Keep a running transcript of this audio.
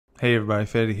Hey everybody,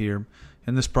 Fetty here.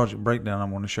 In this project breakdown, I'm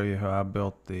going to show you how I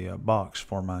built the box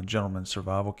for my gentleman's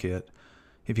survival kit.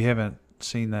 If you haven't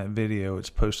seen that video, it's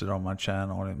posted on my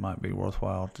channel and it might be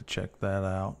worthwhile to check that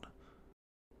out.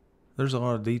 There's a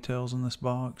lot of details in this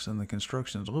box and the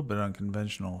construction is a little bit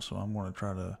unconventional, so I'm going to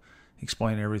try to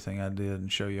explain everything I did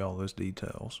and show you all those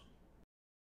details.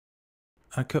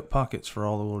 I cut pockets for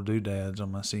all the little doodads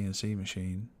on my CNC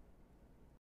machine.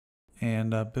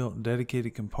 And I built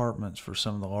dedicated compartments for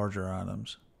some of the larger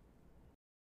items.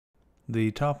 The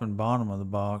top and bottom of the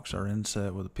box are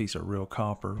inset with a piece of real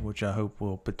copper, which I hope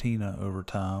will patina over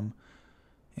time,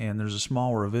 and there's a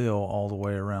small reveal all the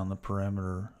way around the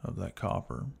perimeter of that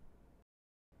copper.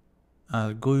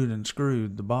 I glued and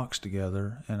screwed the box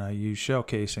together, and I used shell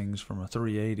casings from a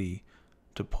 380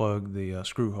 to plug the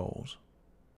screw holes.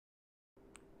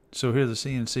 So here the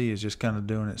CNC is just kind of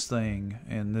doing its thing.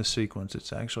 In this sequence,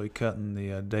 it's actually cutting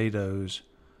the dados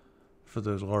for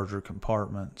those larger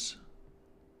compartments.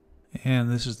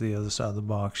 And this is the other side of the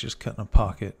box, just cutting a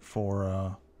pocket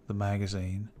for the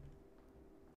magazine.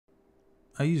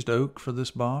 I used oak for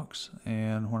this box,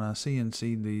 and when I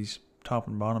CNC'd these top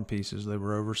and bottom pieces, they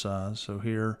were oversized. So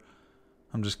here,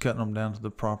 I'm just cutting them down to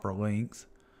the proper length.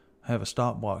 I have a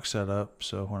stop block set up,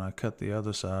 so when I cut the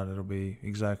other side, it'll be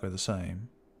exactly the same.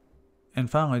 And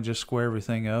finally, just square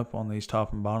everything up on these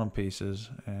top and bottom pieces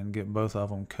and get both of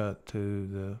them cut to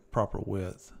the proper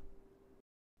width.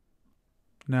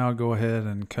 Now I'll go ahead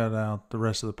and cut out the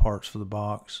rest of the parts for the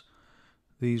box.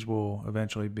 These will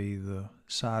eventually be the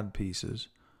side pieces.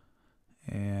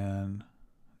 And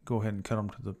go ahead and cut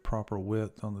them to the proper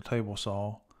width on the table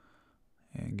saw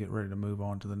and get ready to move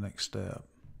on to the next step.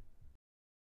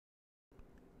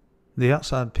 The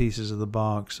outside pieces of the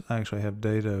box actually have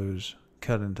dados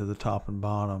cut into the top and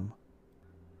bottom.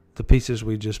 The pieces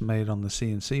we just made on the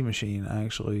CNC machine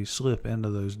actually slip into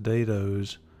those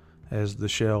dados as the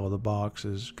shell of the box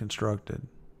is constructed.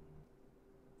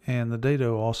 And the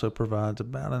dado also provides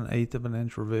about 1/8 of an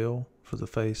inch reveal for the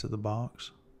face of the box.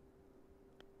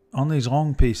 On these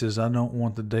long pieces, I don't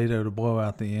want the dado to blow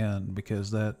out the end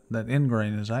because that end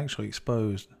grain is actually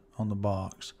exposed on the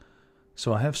box.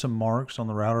 So I have some marks on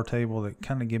the router table that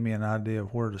kind of give me an idea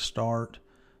of where to start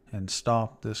and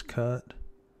stop this cut,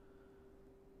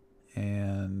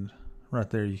 and right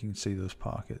there you can see those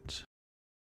pockets.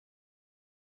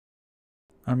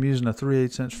 I'm using a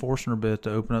 3/8 inch Forstner bit to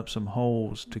open up some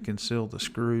holes to conceal the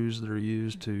screws that are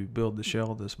used to build the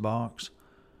shell of this box.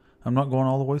 I'm not going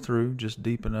all the way through, just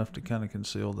deep enough to kind of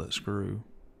conceal that screw.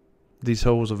 These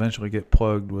holes eventually get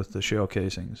plugged with the shell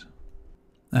casings.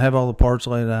 I have all the parts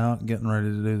laid out, getting ready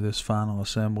to do this final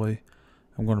assembly.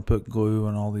 I'm going to put glue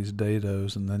on all these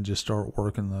dados and then just start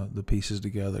working the pieces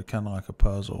together, kind of like a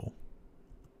puzzle.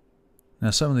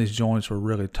 Now some of these joints were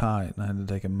really tight and I had to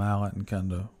take a mallet and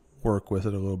kind of work with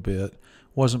it a little bit. It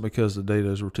wasn't because the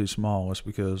dados were too small, it's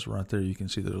because right there you can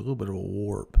see there's a little bit of a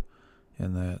warp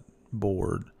in that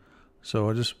board. So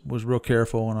I just was real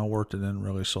careful and I worked it in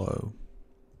really slow.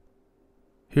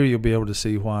 Here you'll be able to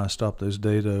see why I stopped those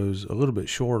dados a little bit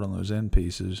short on those end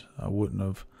pieces. I wouldn't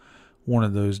have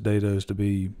wanted those dados to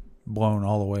be blown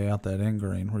all the way out that end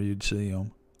grain where you'd see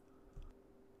them.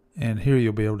 And here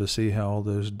you'll be able to see how all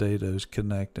those dados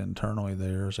connect internally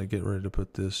there as I get ready to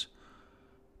put this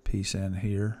piece in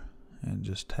here and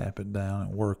just tap it down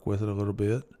and work with it a little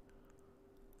bit.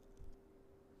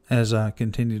 As I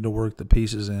continued to work the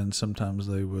pieces in, sometimes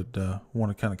they would want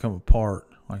to kind of come apart,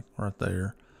 like right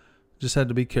there. Just had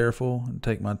to be careful and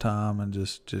take my time and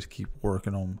just keep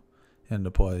working them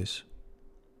into place.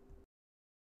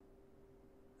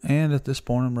 And at this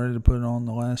point, I'm ready to put on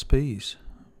the last piece.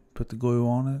 Put the glue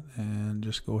on it and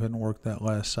just go ahead and work that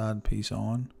last side piece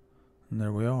on. And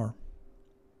there we are.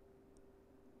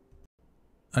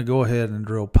 I go ahead and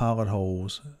drill pilot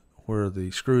holes where the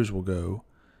screws will go.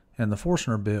 And the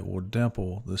Forstner bit will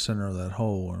dimple the center of that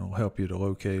hole and it'll help you to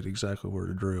locate exactly where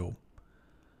to drill.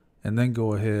 And then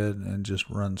go ahead and just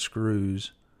run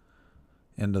screws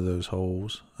into those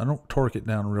holes. I don't torque it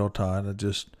down real tight. I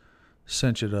just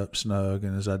cinch it up snug,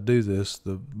 and as I do this,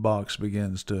 the box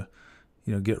begins to,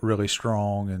 get really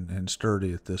strong and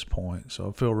sturdy at this point. So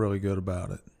I feel really good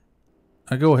about it.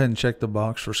 I go ahead and check the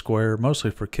box for square,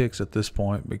 mostly for kicks at this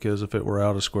point, because if it were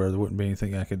out of square, there wouldn't be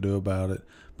anything I could do about it.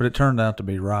 But it turned out to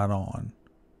be right on.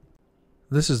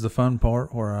 This is the fun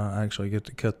part where I actually get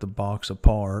to cut the box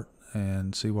apart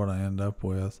and see what I end up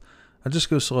with. I just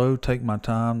go slow, take my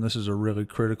time. This is a really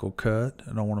critical cut.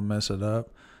 I don't want to mess it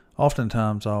up.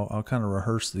 Oftentimes I'll kind of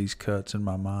rehearse these cuts in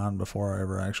my mind before I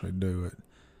ever actually do it.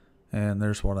 And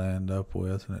there's what I end up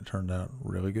with, and it turned out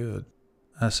really good.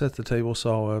 I set the table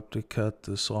saw up to cut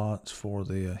the slots for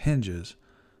the hinges,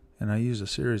 And I use a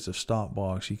series of stop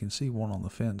blocks. You can see one on the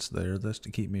fence there. That's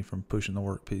to keep me from pushing the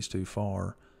workpiece too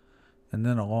far. And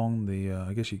then along the,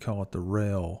 I guess you call it the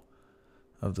rail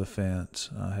of the fence,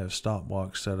 I have stop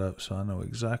blocks set up so I know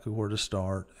exactly where to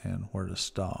start and where to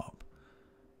stop.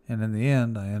 And in the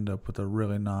end, I end up with a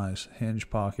really nice hinge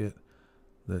pocket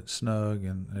that's snug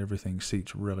and everything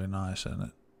seats really nice in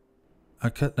it. I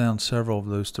cut down several of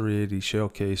those 380 shell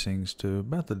casings to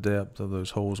about the depth of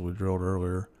those holes we drilled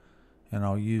earlier, and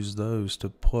I'll use those to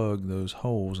plug those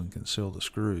holes and conceal the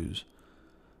screws.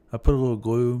 I put a little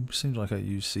glue, seems like I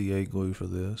use CA glue for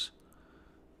this,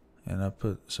 and I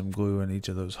put some glue in each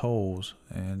of those holes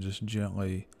and just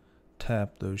gently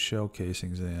tap those shell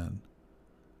casings in.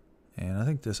 And I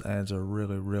think this adds a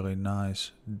really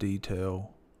nice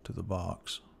detail to the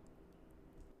box.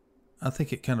 I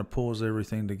think it kind of pulls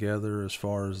everything together as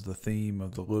far as the theme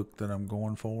of the look that I'm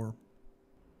going for.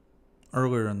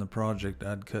 Earlier in the project,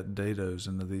 I'd cut dados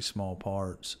into these small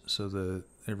parts so that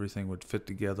everything would fit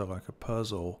together like a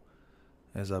puzzle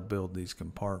as I build these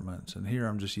compartments. And here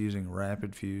I'm just using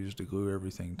rapid fuse to glue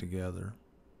everything together.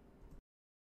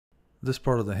 This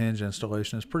part of the hinge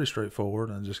installation is pretty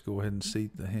straightforward. I just go ahead and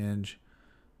seat the hinge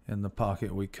in the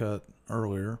pocket we cut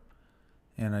earlier,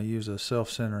 and I use a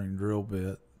self-centering drill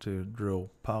bit to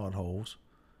drill pilot holes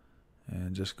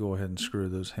and just go ahead and screw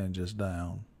those hinges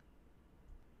down.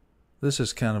 This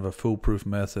is kind of a foolproof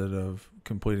method of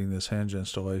completing this hinge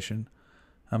installation.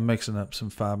 I'm mixing up some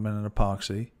 5-minute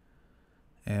epoxy,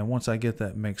 and once I get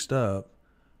that mixed up,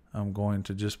 I'm going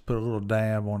to just put a little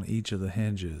dab on each of the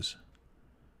hinges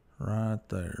right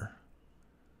there.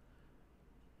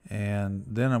 And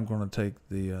then I'm going to take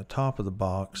the top of the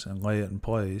box and lay it in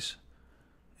place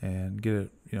and get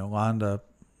it, lined up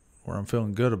where I'm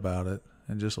feeling good about it,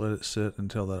 and just let it sit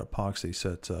until that epoxy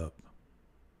sets up.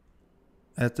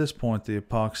 At this point, the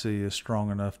epoxy is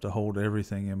strong enough to hold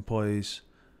everything in place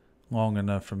long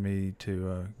enough for me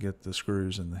to get the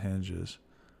screws in the hinges.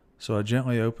 So I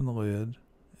gently open the lid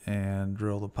and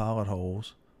drill the pilot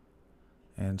holes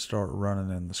and start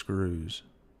running in the screws.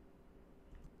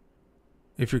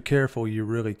 If you're careful, you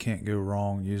really can't go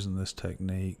wrong using this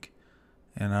technique,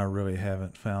 and I really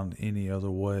haven't found any other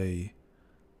way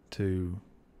to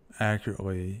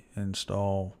accurately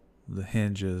install the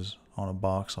hinges on a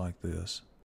box like this.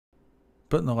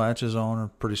 Putting the latches on are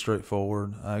pretty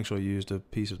straightforward. I actually used a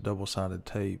piece of double-sided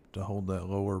tape to hold that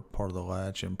lower part of the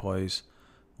latch in place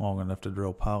long enough to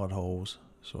drill pilot holes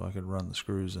so I could run the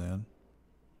screws in.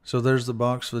 So there's the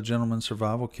box for the Gentleman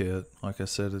Survival Kit. Like I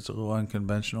said, it's a little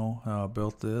unconventional how I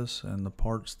built this, and the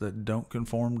parts that don't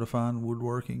conform to fine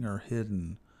woodworking are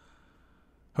hidden.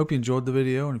 Hope you enjoyed the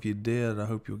video, and if you did, I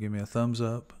hope you'll give me a thumbs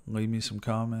up, leave me some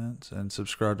comments, and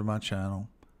subscribe to my channel.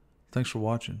 Thanks for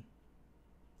watching.